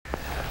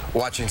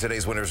Watching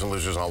today's winners and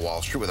losers on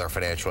Wall Street with our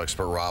financial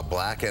expert Rob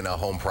Black, and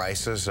home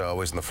prices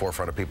always in the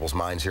forefront of people's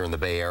minds here in the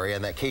Bay Area.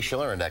 And that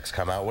Case-Shiller index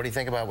come out. What do you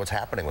think about what's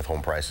happening with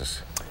home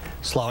prices?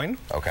 Slowing.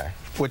 Okay.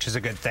 Which is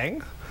a good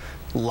thing.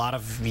 A lot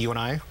of you and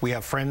I, we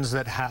have friends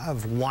that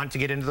want to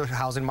get into the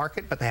housing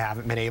market, but they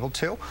haven't been able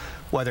to,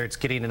 whether it's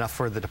getting enough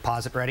for the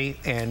deposit ready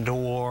and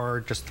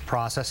or just the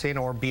processing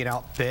or being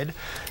outbid.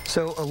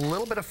 So a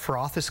little bit of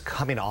froth is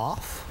coming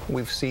off.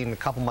 We've seen a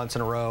couple months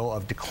in a row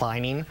of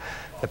declining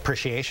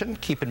appreciation.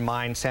 Keep in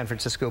mind, San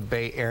Francisco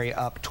Bay Area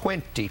up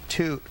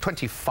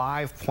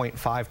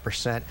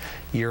 25.5%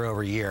 year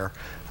over year.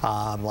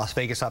 Las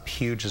Vegas up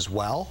huge as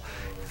well.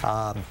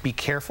 Be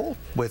careful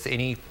with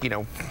any,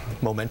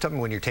 momentum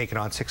when you're taking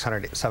on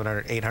 $600,000,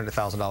 $700,000,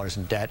 $800,000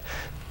 in debt.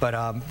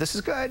 But this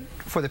is good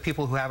for the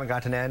people who haven't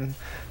gotten in.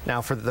 Now,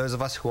 for those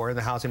of us who are in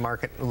the housing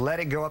market, let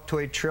it go up to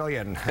 $1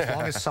 trillion, as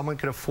long as someone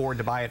could afford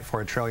to buy it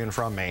for $1 trillion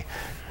from me,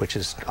 which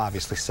is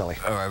obviously silly.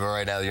 All right, but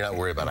right now you're not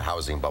worried about a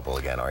housing bubble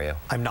again, are you?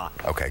 I'm not.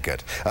 Okay,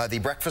 good. The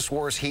breakfast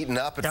war is heating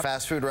up at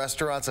fast food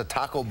restaurants. A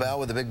Taco Bell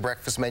with a big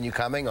breakfast menu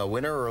coming. A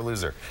winner or a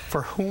loser?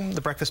 For whom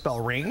the breakfast bell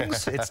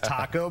rings, it's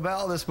Taco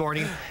Bell this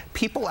morning.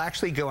 People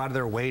actually go out of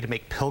their way to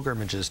make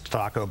pilgrimages to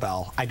Taco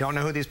Bell. I don't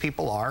know who these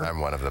people are. I'm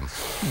one of them.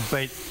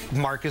 But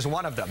Mark is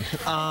one of them.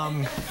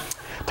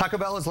 Taco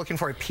Bell is looking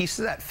for a piece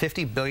of that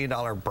 $50 billion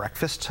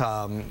breakfast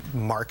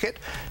market.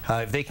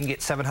 If they can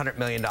get $700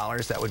 million,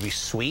 that would be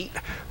sweet.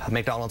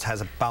 McDonald's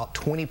has about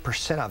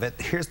 20% of it.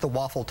 Here's the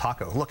waffle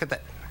taco. Look at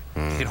that.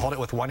 You can hold it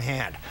with one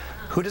hand.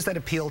 Who does that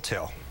appeal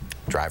to?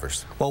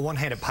 Drivers. Well,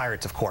 one-handed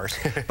pirates, of course.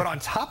 But on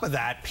top of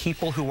that,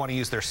 people who want to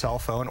use their cell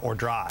phone or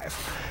drive,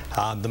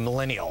 the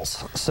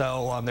millennials.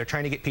 So they're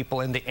trying to get people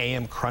in. The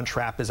AM Crunch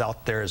Wrap is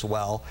out there as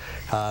well.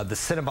 The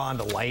Cinnabon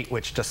Delight,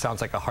 which just sounds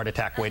like a heart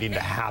attack waiting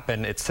to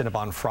happen. It's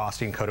Cinnabon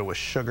frosting coated with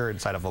sugar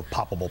inside of a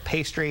poppable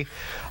pastry.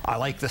 I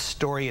like the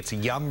story. It's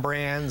Yum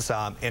Brands,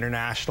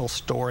 international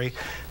story.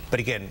 But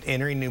again,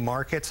 entering new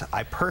markets,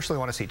 I personally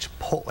want to see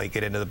Chipotle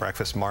get into the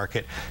breakfast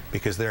market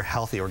because they're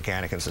healthy,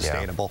 organic, and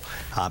sustainable.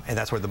 And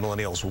that's where the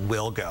millennials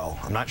will go.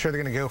 I'm not sure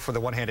they're going to go for the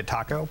one-handed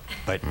taco,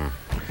 but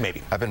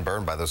maybe. I've been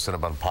burned by those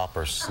Cinnabon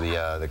poppers.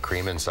 The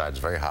cream inside is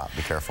very hot.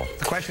 Be careful.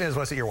 The question is,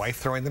 was it your wife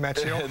throwing them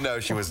at you? No,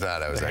 she was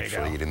not. I was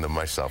actually eating them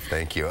myself.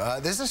 Thank you.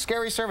 This is a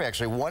scary survey,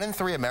 actually. 1 in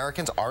 3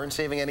 Americans aren't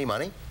saving any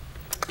money?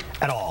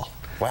 At all.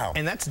 Wow.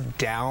 And that's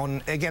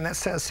down, again, that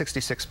says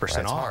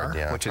 66% are,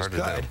 which is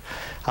good.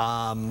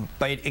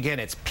 But again,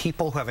 it's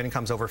people who have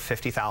incomes over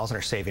 $50,000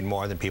 are saving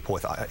more than people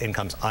with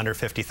incomes under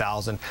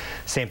 $50,000.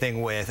 Same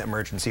thing with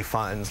emergency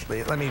funds.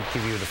 Let me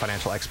give you the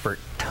financial expert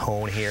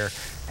tone here.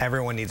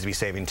 Everyone needs to be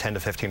saving 10 to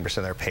 15%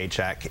 of their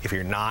paycheck. If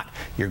you're not,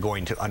 you're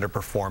going to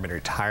underperform in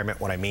retirement.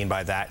 What I mean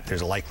by that,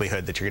 there's a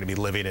likelihood that you're going to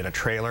be living in a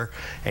trailer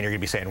and you're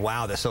going to be saying,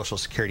 wow, the Social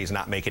Security is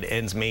not making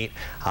ends meet.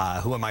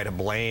 Who am I to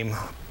blame?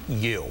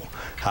 You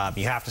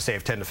have to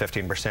save 10 to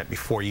 15%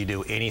 before you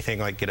do anything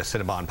like get a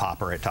Cinnabon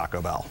popper at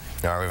Taco Bell.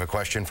 All right, we have a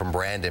question from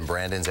Brandon.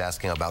 Brandon's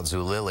asking about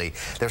Zulily.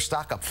 Their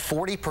stock up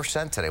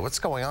 40% today. What's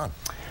going on?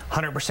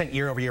 100%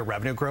 year-over-year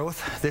revenue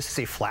growth. This is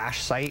a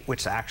flash site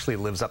which actually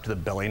lives up to the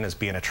billing as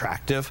being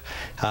attractive.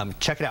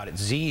 Check it out. It's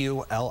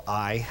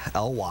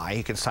Z-U-L-I-L-Y.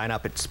 You can sign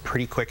up. It's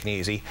pretty quick and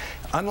easy.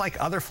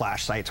 Unlike other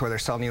flash sites where they're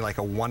selling you like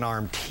a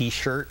one-arm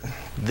T-shirt,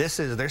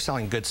 they're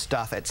selling good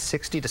stuff at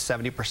 60 to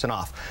 70%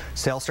 off.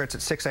 Sale starts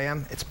at 6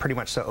 a.m. It's pretty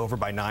much so over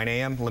by 9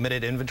 a.m.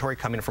 Limited inventory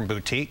coming from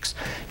boutiques.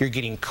 You're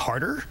getting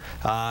Carter.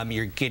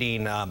 You're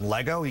getting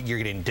Lego. You're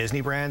getting Disney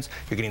brands.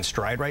 You're getting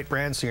Stride Rite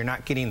brands. So you're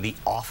not getting the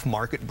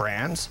off-market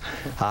brands.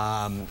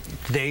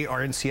 They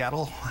are in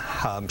Seattle,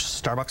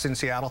 Starbucks in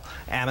Seattle,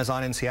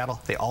 Amazon in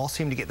Seattle. They all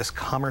seem to get this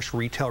commerce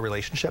retail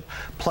relationship.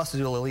 Plus,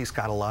 Zulily's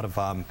got a lot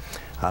of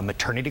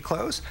maternity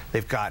clothes.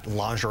 They've got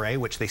lingerie,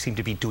 which they seem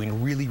to be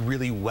doing really,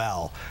 really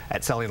well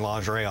at selling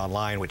lingerie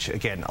online, which,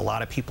 again, a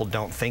lot of people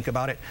don't think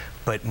about it.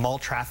 But mall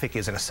traffic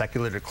is in a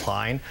secular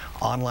decline.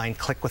 Online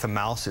click with a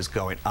mouse is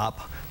going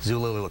up.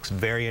 Zulily looks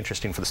very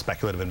interesting for the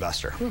speculative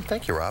investor.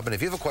 Thank you, Rob. And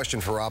if you have a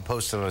question for Rob,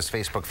 post it on his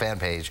Facebook fan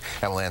page,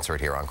 and we'll answer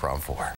it here on KRON 4.